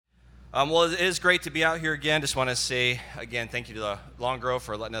Well, it is great to be out here again. Just want to say, again, thank you to the Long Grove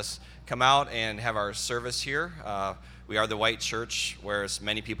for letting us come out and have our service here. We are the white church where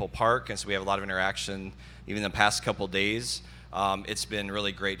many people park, and so we have a lot of interaction even the past couple days. It's been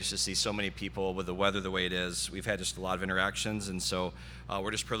really great just to see so many people with the weather the way it is. We've had just a lot of interactions, and so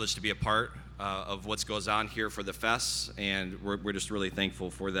we're just privileged to be a part of what goes on here for the fests, and we're just really thankful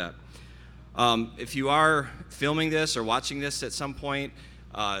for that. If you are filming this or watching this at some point,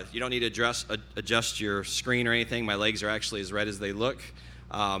 you don't need to adjust your screen or anything. My legs are actually as red as they look.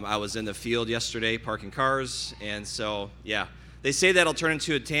 I was in the field yesterday parking cars, and so, yeah. They say that'll turn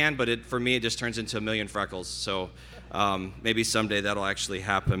into a tan, but for me, it just turns into a million freckles. So maybe someday that'll actually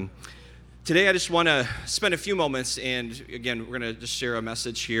happen. Today, I just want to spend a few moments, and again, we're going to just share a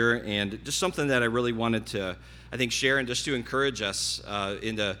message here, and just something that I really wanted to, I think, share and just to encourage us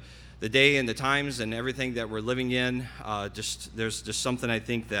in the day and the times and everything that we're living in. There's just something I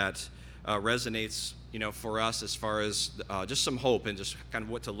think that resonates, for us as far as just some hope and just kind of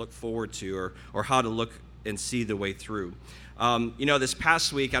what to look forward to or how to look and see the way through. This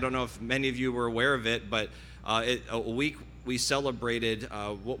past week, I don't know if many of you were aware of it, but a week we celebrated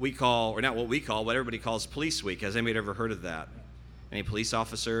what everybody calls Police Week. Has anybody ever heard of that? Any police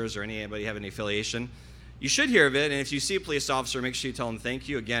officers or anybody have any affiliation? You should hear of it, and if you see a police officer, make sure you tell them thank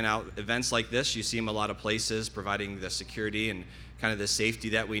you. Again, events like this, you see them a lot of places, providing the security and kind of the safety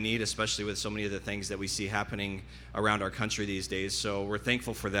that we need, especially with so many of the things that we see happening around our country these days. So we're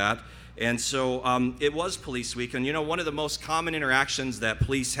thankful for that. And so it was Police Week, and one of the most common interactions that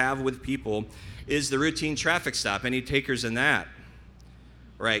police have with people is the routine traffic stop. Any takers in that?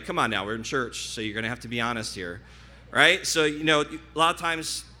 Right, come on now, we're in church, so you're going to have to be honest here. Right, so a lot of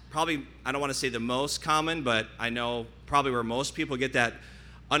times, probably, I don't want to say the most common, but I know probably where most people get that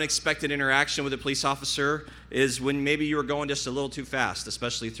unexpected interaction with a police officer is when maybe you were going just a little too fast,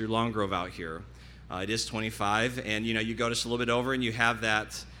 especially through Long Grove out here. It is 25, and you go just a little bit over and you have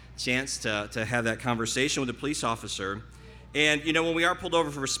that chance to have that conversation with a police officer. And when we are pulled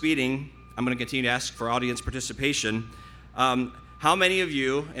over for speeding, I'm going to continue to ask for audience participation. How many of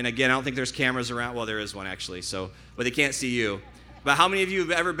you, and again, I don't think there's cameras around, well, there is one actually, but they can't see you. But how many of you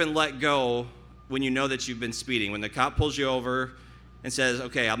have ever been let go when you know that you've been speeding? When the cop pulls you over and says,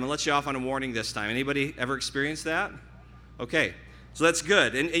 okay, I'm going to let you off on a warning this time. Anybody ever experienced that? Okay, so that's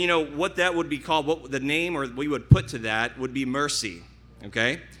good. And what that would be called, what the name or we would put to that would be mercy,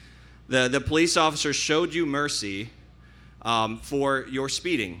 okay? The police officer showed you mercy for your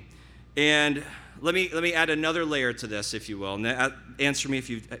speeding. And let me add another layer to this, if you will, and answer me if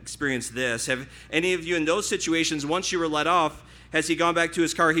you've experienced this. Have any of you in those situations, once you were let off, has he gone back to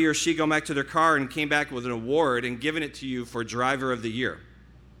his car, he or she gone back to their car and came back with an award and given it to you for Driver of the Year?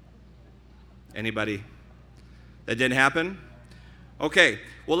 Anybody? That didn't happen? Okay,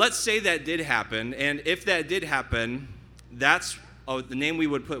 well, let's say that did happen, and if that did happen, that's the name we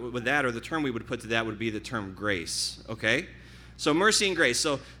would put with that, or the term we would put to that would be the term grace, okay? So mercy and grace.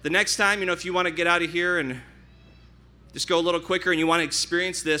 So the next time, if you want to get out of here and just go a little quicker and you want to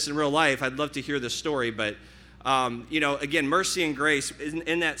experience this in real life, I'd love to hear the story, but again, mercy and grace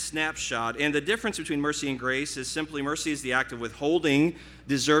in that snapshot. And the difference between mercy and grace is simply mercy is the act of withholding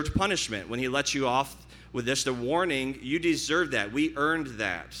deserved punishment. When he lets you off with just a warning, you deserve that. We earned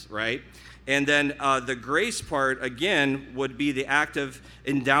that, right? And then the grace part, again, would be the act of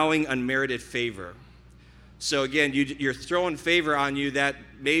endowing unmerited favor. So again, you're throwing favor on you that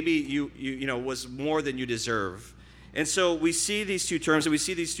maybe you was more than you deserve. And so we see these two terms, and we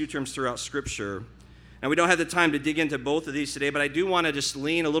see these two terms throughout Scripture. Now, we don't have the time to dig into both of these today, but I do want to just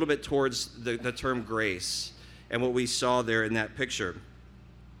lean a little bit towards the term grace and what we saw there in that picture.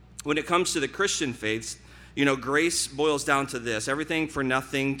 When it comes to the Christian faiths, grace boils down to this: everything for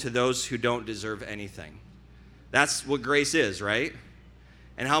nothing to those who don't deserve anything. That's what grace is, right?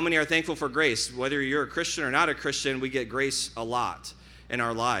 And how many are thankful for grace? Whether you're a Christian or not a Christian, we get grace a lot in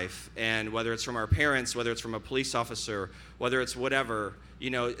our life. And whether it's from our parents, whether it's from a police officer, whether it's whatever,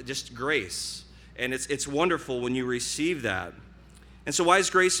 just grace. And it's wonderful when you receive that. And so why is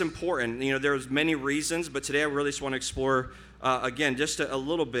grace important? There's many reasons, but today I really just want to explore, again, just a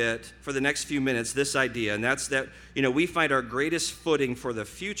little bit for the next few minutes, this idea. And that's that, we find our greatest footing for the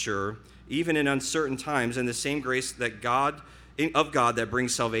future, even in uncertain times, in the same grace that God that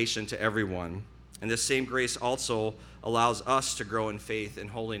brings salvation to everyone. And this same grace also allows us to grow in faith and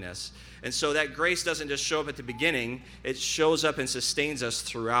holiness. And so that grace doesn't just show up at the beginning, it shows up and sustains us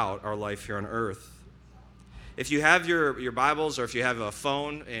throughout our life here on earth. If you have your Bibles, or if you have a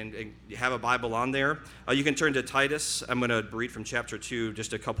phone and you have a Bible on there, you can turn to Titus. I'm going to read from chapter 2,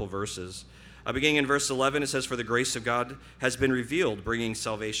 just a couple verses. Beginning in verse 11, it says, "For the grace of God has been revealed, bringing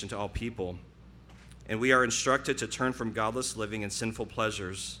salvation to all people. And we are instructed to turn from godless living and sinful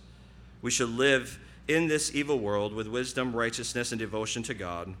pleasures. We should live in this evil world with wisdom, righteousness, and devotion to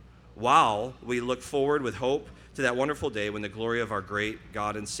God, while we look forward with hope to that wonderful day when the glory of our great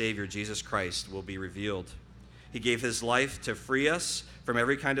God and Savior, Jesus Christ, will be revealed. He gave his life to free us from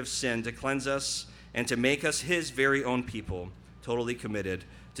every kind of sin, to cleanse us, and to make us his very own people, totally committed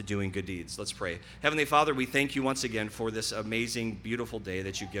to doing good deeds." Let's pray. Heavenly Father, we thank you once again for this amazing, beautiful day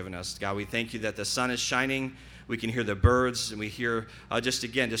that you've given us. God, we thank you that the sun is shining. We can hear the birds, and we hear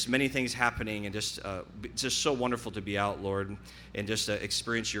just many things happening, and just so wonderful to be out, Lord, and just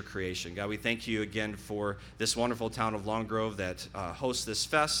experience your creation. God, we thank you again for this wonderful town of Long Grove that hosts this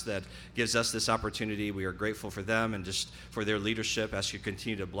fest, that gives us this opportunity. We are grateful for them and just for their leadership. Ask you to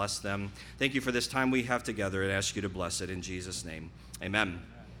continue to bless them. Thank you for this time we have together, and ask you to bless it in Jesus' name. Amen.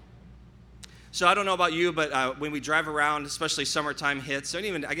 So I don't know about you, but when we drive around, especially summertime hits, and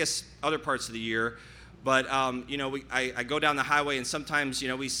even, I guess, other parts of the year, but, I go down the highway, and sometimes,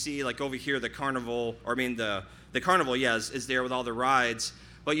 we see, like, over here, the carnival, the carnival, is there with all the rides.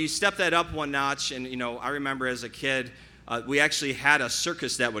 But you step that up one notch, and, I remember as a kid, we actually had a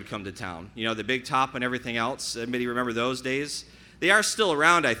circus that would come to town. The big top and everything else. Anybody remember those days? They are still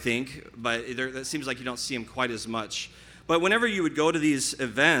around, I think, but it seems like you don't see them quite as much. But whenever you would go to these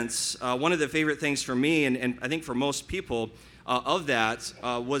events, one of the favorite things for me, and I think for most people of that,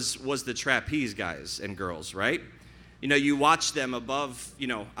 was the trapeze guys and girls, right? You watch them above, I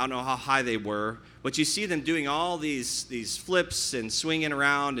don't know how high they were, but you see them doing all these flips and swinging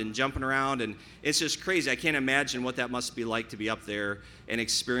around and jumping around, and it's just crazy. I can't imagine what that must be like to be up there and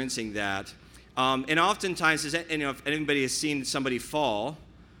experiencing that. And oftentimes, if anybody has seen somebody fall,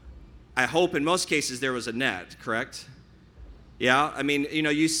 I hope in most cases there was a net, correct? Yeah,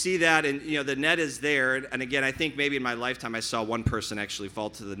 you see that, and, the net is there, and again, I think maybe in my lifetime I saw one person actually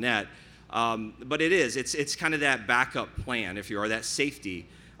fall to the net, but it's kind of that backup plan, if you are, that safety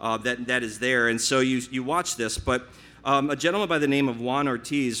that is there, and so you watch this, but a gentleman by the name of Juan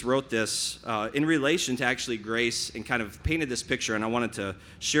Ortiz wrote this in relation to actually grace, and kind of painted this picture, and I wanted to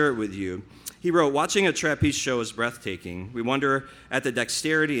share it with you. He wrote, "Watching a trapeze show is breathtaking. We wonder at the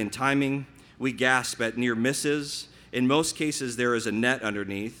dexterity and timing. We gasp at near misses. In most cases, there is a net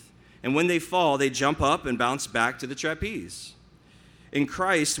underneath, and when they fall, they jump up and bounce back to the trapeze. In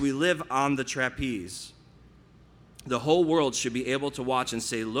Christ, we live on the trapeze. The whole world should be able to watch and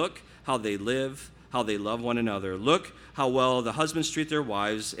say, 'Look how they live, how they love one another. Look how well the husbands treat their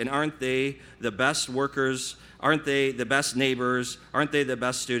wives, and aren't they the best workers? Aren't they the best neighbors? Aren't they the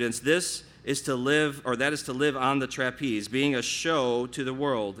best students?' That is to live on the trapeze, being a show to the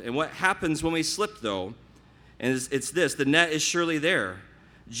world. And what happens when we slip, though? And it's this: the net is surely there.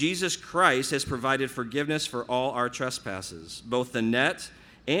 Jesus Christ has provided forgiveness for all our trespasses. Both the net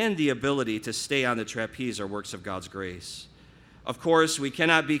and the ability to stay on the trapeze are works of God's grace. Of course, we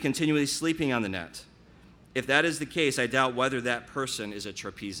cannot be continually sleeping on the net. If that is the case, I doubt whether that person is a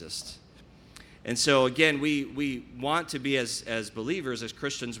trapezist." And so, again, we want to be, as believers, as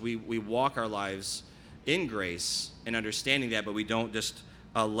Christians, we walk our lives in grace and understanding that, but we don't just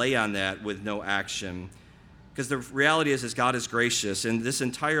lay on that with no action. Because the reality is God is gracious, and this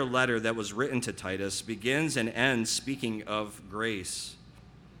entire letter that was written to Titus begins and ends speaking of grace.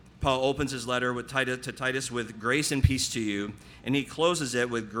 Paul opens his letter to Titus with grace and peace to you, and he closes it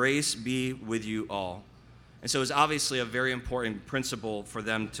with grace be with you all. And so it's obviously a very important principle for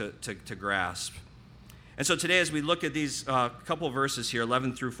them to grasp. And so today, as we look at these couple of verses here,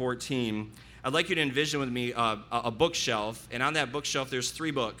 11 through 14, I'd like you to envision with me a bookshelf, and on that bookshelf there's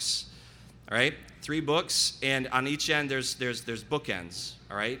 3 books. All right, 3 books, and on each end there's bookends.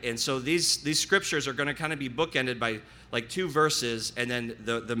 All right, and so these scriptures are going to kind of be bookended by like 2 verses, and then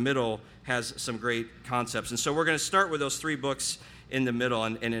the middle has some great concepts. And so we're going to start with those 3 books in the middle,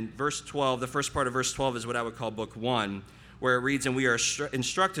 and in verse 12, the first part of verse 12 is what I would call book 1, where it reads, "And we are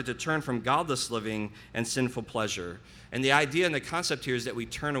instructed to turn from godless living and sinful pleasure." And the idea and the concept here is that we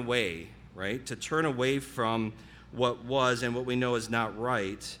turn away, right? To turn away from what was and what we know is not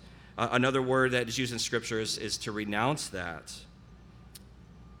right. Another word that is used in Scripture is to renounce that.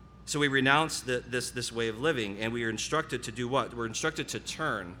 So we renounce this way of living, and we are instructed to do what? We're instructed to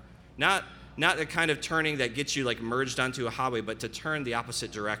turn. Not the kind of turning that gets you like merged onto a highway, but to turn the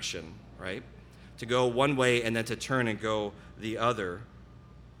opposite direction, right? To go one way and then to turn and go the other.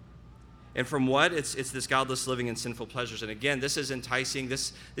 And from what? It's this godless living and sinful pleasures. And again, this is enticing.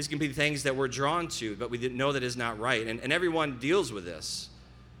 This can be things that we're drawn to, but we didn't know that is not right. And everyone deals with this.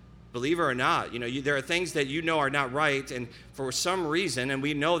 believer or not, there are things that are not right, and for some reason, and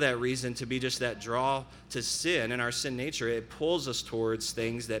we know that reason to be just that draw to sin and our sin nature, it pulls us towards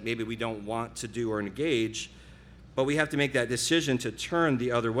things that maybe we don't want to do or engage, but we have to make that decision to turn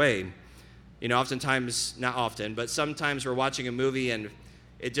the other way. Oftentimes, not often, but sometimes we're watching a movie and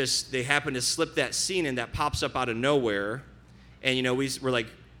they happen to slip that scene in that pops up out of nowhere, and we're like,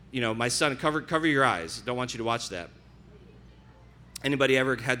 my son, cover your eyes. Don't want you to watch that. Anybody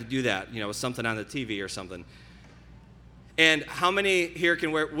ever had to do that, with something on the TV or something? And how many here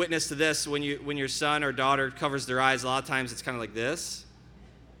can witness to this when your son or daughter covers their eyes? A lot of times it's kind of like this.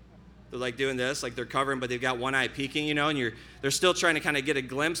 They're like doing this, like they're covering, but they've got one eye peeking, and they're still trying to kind of get a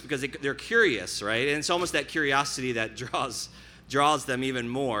glimpse because they're curious, right? And it's almost that curiosity that draws them even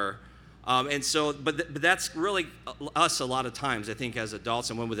more. But that's really us a lot of times, I think, as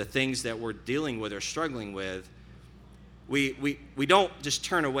adults, and when with the things that we're dealing with or struggling with, we don't just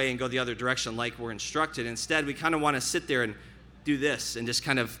turn away and go the other direction like we're instructed. Instead, we kind of want to sit there and do this and just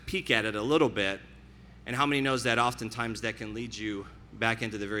kind of peek at it a little bit. And how many knows that oftentimes that can lead you back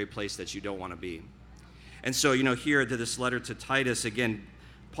into the very place that you don't want to be? And so, here to this letter to Titus, again,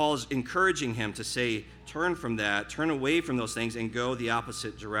 Paul is encouraging him to say, turn from that, turn away from those things, and go the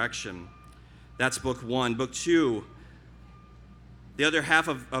opposite direction. That's book 1. Book 2, the other half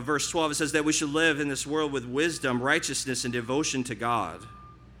of verse 12, it says that we should live in this world with wisdom, righteousness, and devotion to God.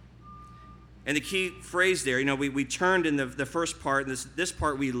 And the key phrase there, we turned in the first part, and this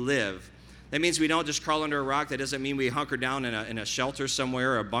part we live. That means we don't just crawl under a rock. That doesn't mean we hunker down in a shelter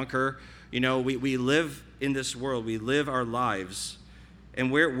somewhere or a bunker. We live in this world. We live our lives.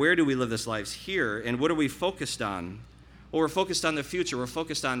 And where do we live this lives? Here. And what are we focused on? Well, we're focused on the future. We're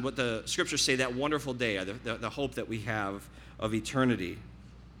focused on what the scriptures say, that wonderful day, the hope that we have of eternity.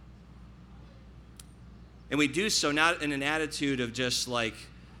 And we do so not in an attitude of just like,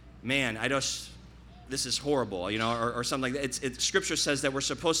 man, this is horrible, or something like that. Scripture says that we're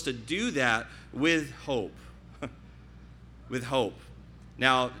supposed to do that with hope. With hope.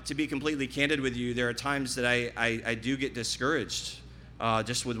 Now, to be completely candid with you, there are times that I do get discouraged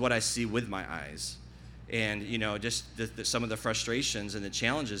just with what I see with my eyes. And, just some of the frustrations and the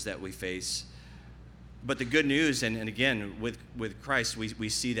challenges that we face. But the good news, and again, with Christ, we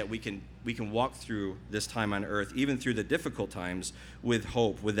see that we can walk through this time on earth, even through the difficult times, with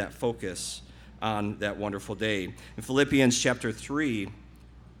hope, with that focus on that wonderful day. In Philippians chapter 3,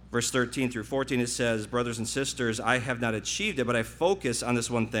 verse 13 through 14, it says, brothers and sisters, I have not achieved it, but I focus on this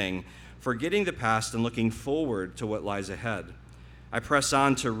one thing, forgetting the past and looking forward to what lies ahead. I press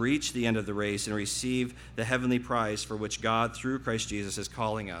on to reach the end of the race and receive the heavenly prize for which God, through Christ Jesus, is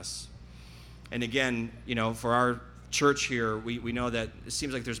calling us. And again, for our church here, we know that it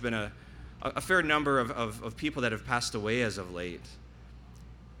seems like there's been a fair number of people that have passed away as of late.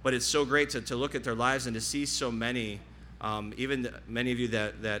 But it's so great to look at their lives and to see so many, even many of you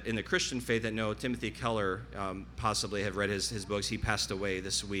that in the Christian faith that know Timothy Keller, possibly have read his books. He passed away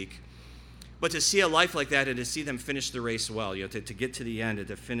this week. But to see a life like that and to see them finish the race well, to get to the end and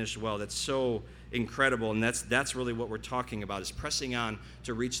to finish well, that's so incredible. And that's really what we're talking about, is pressing on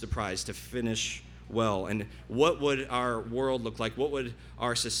to reach the prize, to finish well. And what would our world look like? What would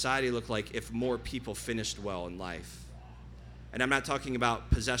our society look like if more people finished well in life? And I'm not talking about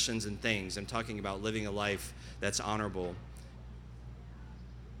possessions and things. I'm talking about living a life that's honorable.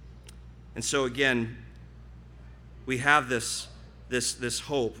 And so again, we have this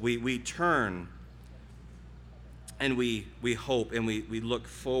hope. We turn and we hope and we look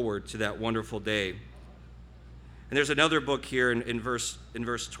forward to that wonderful day. And there's another book here in verse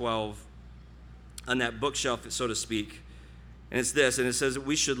 12 on that bookshelf, so to speak. And it's this, and it says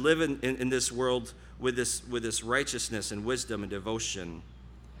we should live in this world with this righteousness and wisdom and devotion.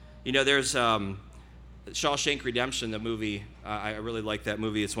 There's Shawshank Redemption, the movie. I really like that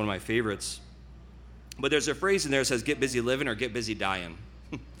movie. It's one of my favorites. But there's a phrase in there that says, get busy living or get busy dying.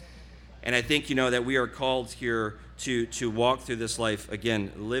 And I think, that we are called here to walk through this life,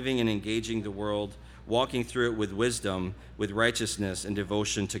 again, living and engaging the world, walking through it with wisdom, with righteousness and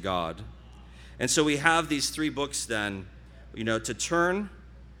devotion to God. And so we have these three books then, to turn,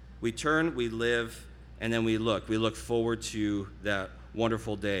 we live, and then we look. We look forward to that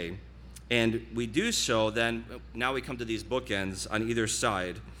wonderful day. And we do so, then now we come to these bookends on either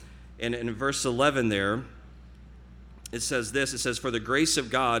side. And in verse 11 there, it says this, it says, for the grace of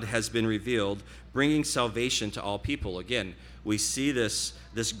God has been revealed, bringing salvation to all people. Again, we see this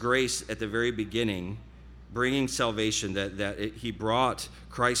grace at the very beginning, bringing salvation, that he brought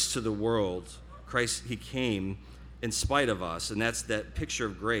Christ to the world. Christ, he came in spite of us, and that's that picture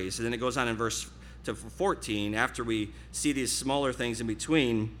of grace. And then it goes on in verse 14, after we see these smaller things in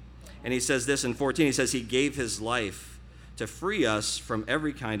between, And he says this in 14, he says, he gave his life to free us from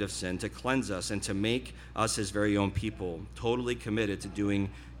every kind of sin, to cleanse us, and to make us his very own people, totally committed to doing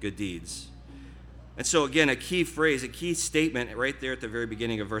good deeds. And so again, a key phrase, a key statement right there at the very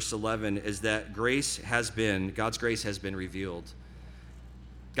beginning of verse 11 is that God's grace has been revealed.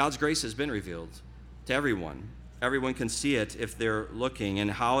 God's grace has been revealed to everyone. Everyone can see it if they're looking,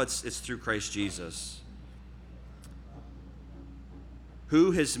 and how it's through Christ Jesus,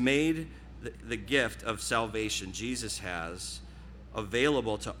 who has made the gift of salvation, Jesus has,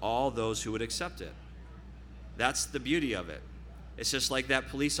 available to all those who would accept it. That's the beauty of it. It's just like that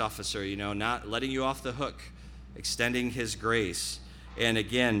police officer, not letting you off the hook, extending his grace. And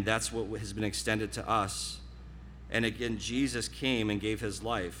again, that's what has been extended to us. And again, Jesus came and gave his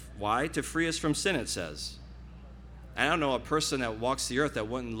life. Why? To free us from sin, it says. I don't know a person that walks the earth that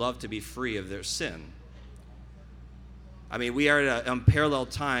wouldn't love to be free of their sin. I mean, we are at an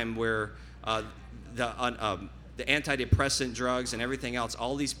unparalleled time where the antidepressant drugs and everything else,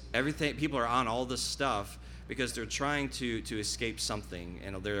 people are on all this stuff because they're trying to escape something.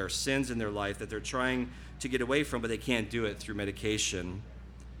 And there are sins in their life that they're trying to get away from, but they can't do it through medication.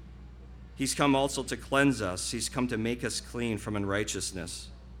 He's come also to cleanse us. He's come to make us clean from unrighteousness.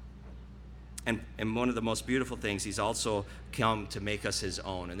 And one of the most beautiful things, he's also come to make us his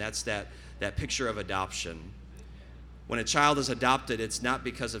own. And that's that picture of adoption. When a child is adopted, it's not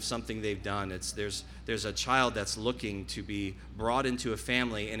because of something they've done. There's a child that's looking to be brought into a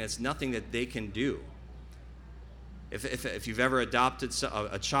family, and it's nothing that they can do. If you've ever adopted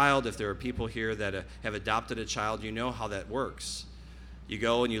a child, if there are people here that have adopted a child, you know how that works. You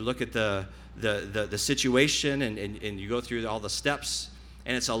go and you look at the situation and you go through all the steps,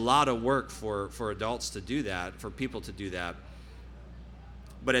 and it's a lot of work for adults to do that, for people to do that.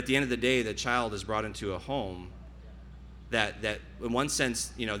 But at the end of the day, the child is brought into a home that in one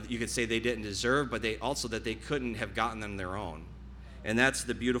sense, you could say they didn't deserve, but that they couldn't have gotten on their own. And that's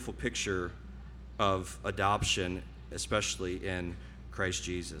the beautiful picture of adoption, especially in Christ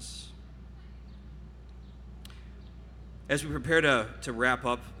Jesus. As we prepare to wrap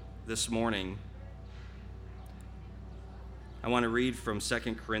up this morning, I want to read from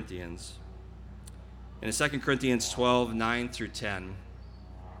 2 Corinthians. In 2 Corinthians 12, 9 through 10,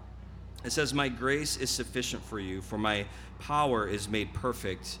 it says, "My grace is sufficient for you, for my power is made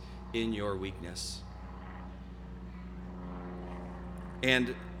perfect in your weakness."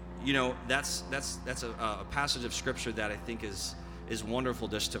 And that's a passage of scripture that I think is wonderful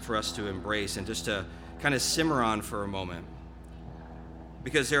for us to embrace and just to kind of simmer on for a moment.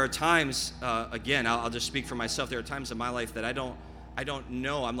 Because there are times, again, I'll just speak for myself. There are times in my life that I don't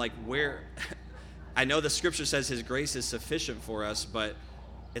know. I'm like, where? I know the scripture says His grace is sufficient for us, but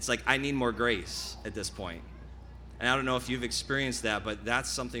it's like I need more grace at this point. And I don't know if you've experienced that, but that's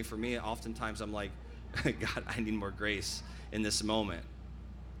something for me. Oftentimes I'm like, God, I need more grace in this moment.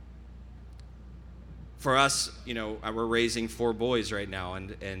 For us, we're raising 4 boys right now,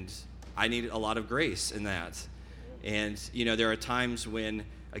 and I need a lot of grace in that. And, there are times when,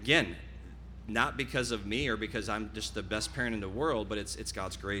 again, not because of me or because I'm just the best parent in the world, but it's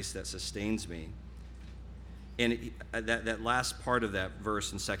God's grace that sustains me. And that last part of that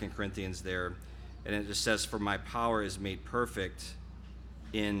verse in 2 Corinthians there, and it just says, "For my power is made perfect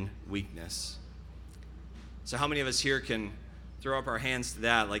in weakness." So how many of us here can throw up our hands to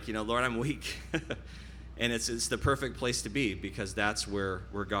that, like, Lord, I'm weak. And it's the perfect place to be, because that's where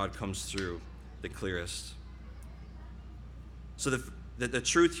God comes through the clearest. So the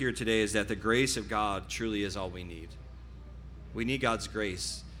truth here today is that the grace of God truly is all we need. We need God's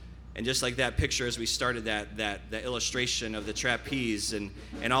grace. And just like that picture as we started that illustration of the trapeze and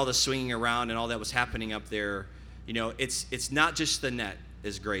all the swinging around and all that was happening up there, it's not just the net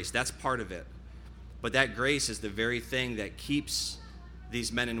is grace. That's part of it. But that grace is the very thing that keeps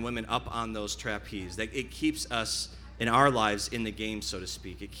these men and women up on those trapeze. That it keeps us in our lives in the game, so to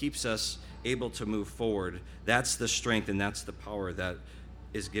speak. It keeps us able to move forward. That's the strength and that's the power that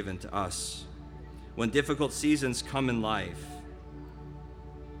is given to us. When difficult seasons come in life,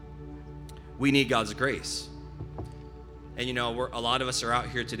 we need God's grace. And a lot of us are out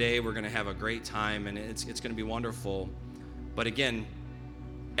here today. We're going to have a great time, and it's going to be wonderful. But again,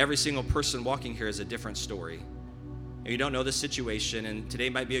 every single person walking here is a different story. And you don't know the situation, and today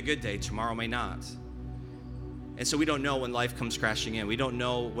might be a good day, tomorrow may not. And so we don't know when life comes crashing in. We don't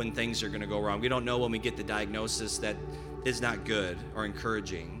know when things are going to go wrong. We don't know when we get the diagnosis that is not good or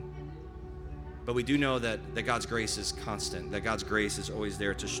encouraging. But we do know that God's grace is constant, that God's grace is always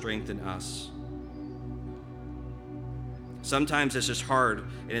there to strengthen us. Sometimes it's just hard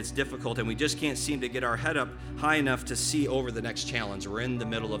and it's difficult, and we just can't seem to get our head up high enough to see over the next challenge. We're in the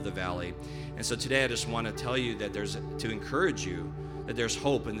middle of the valley. And so today I just want to tell you that to encourage you that there's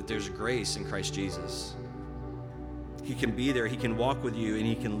hope and that there's grace in Christ Jesus. He can be there, he can walk with you, and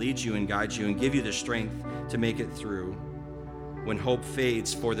he can lead you and guide you and give you the strength to make it through when hope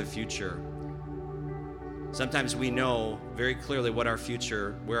fades for the future. Sometimes we know very clearly where our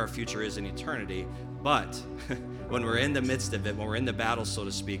future is in eternity, but when we're in the midst of it, when we're in the battle, so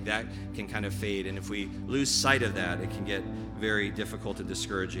to speak, that can kind of fade. And if we lose sight of that, it can get very difficult and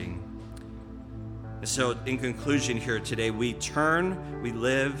discouraging. And so in conclusion here today, we turn, we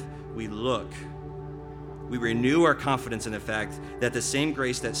live, we look. We renew our confidence in the fact that the same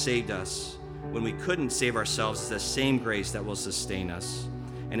grace that saved us when we couldn't save ourselves is the same grace that will sustain us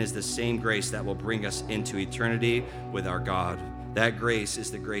and is the same grace that will bring us into eternity with our God. That grace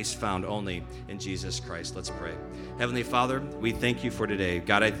is the grace found only in Jesus Christ. Let's pray. Heavenly Father, we thank you for today.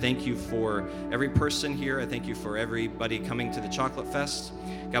 God, I thank you for every person here. I thank you for everybody coming to the Chocolate Fest.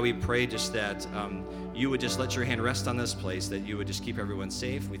 God, we pray just that you would just let your hand rest on this place, that you would just keep everyone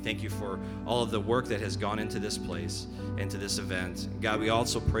safe. We thank you for all of the work that has gone into this place, into this event. God, we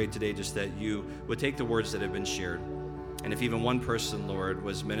also pray today just that you would take the words that have been shared. And if even one person, Lord,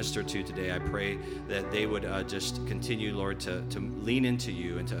 was ministered to today, I pray that they would just continue, Lord, to lean into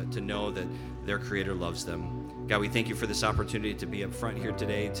you and to know that their Creator loves them. God, we thank you for this opportunity to be up front here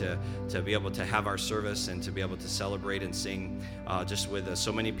today, to be able to have our service and to be able to celebrate and sing just with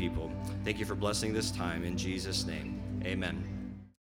so many people. Thank you for blessing this time. In Jesus' name, amen.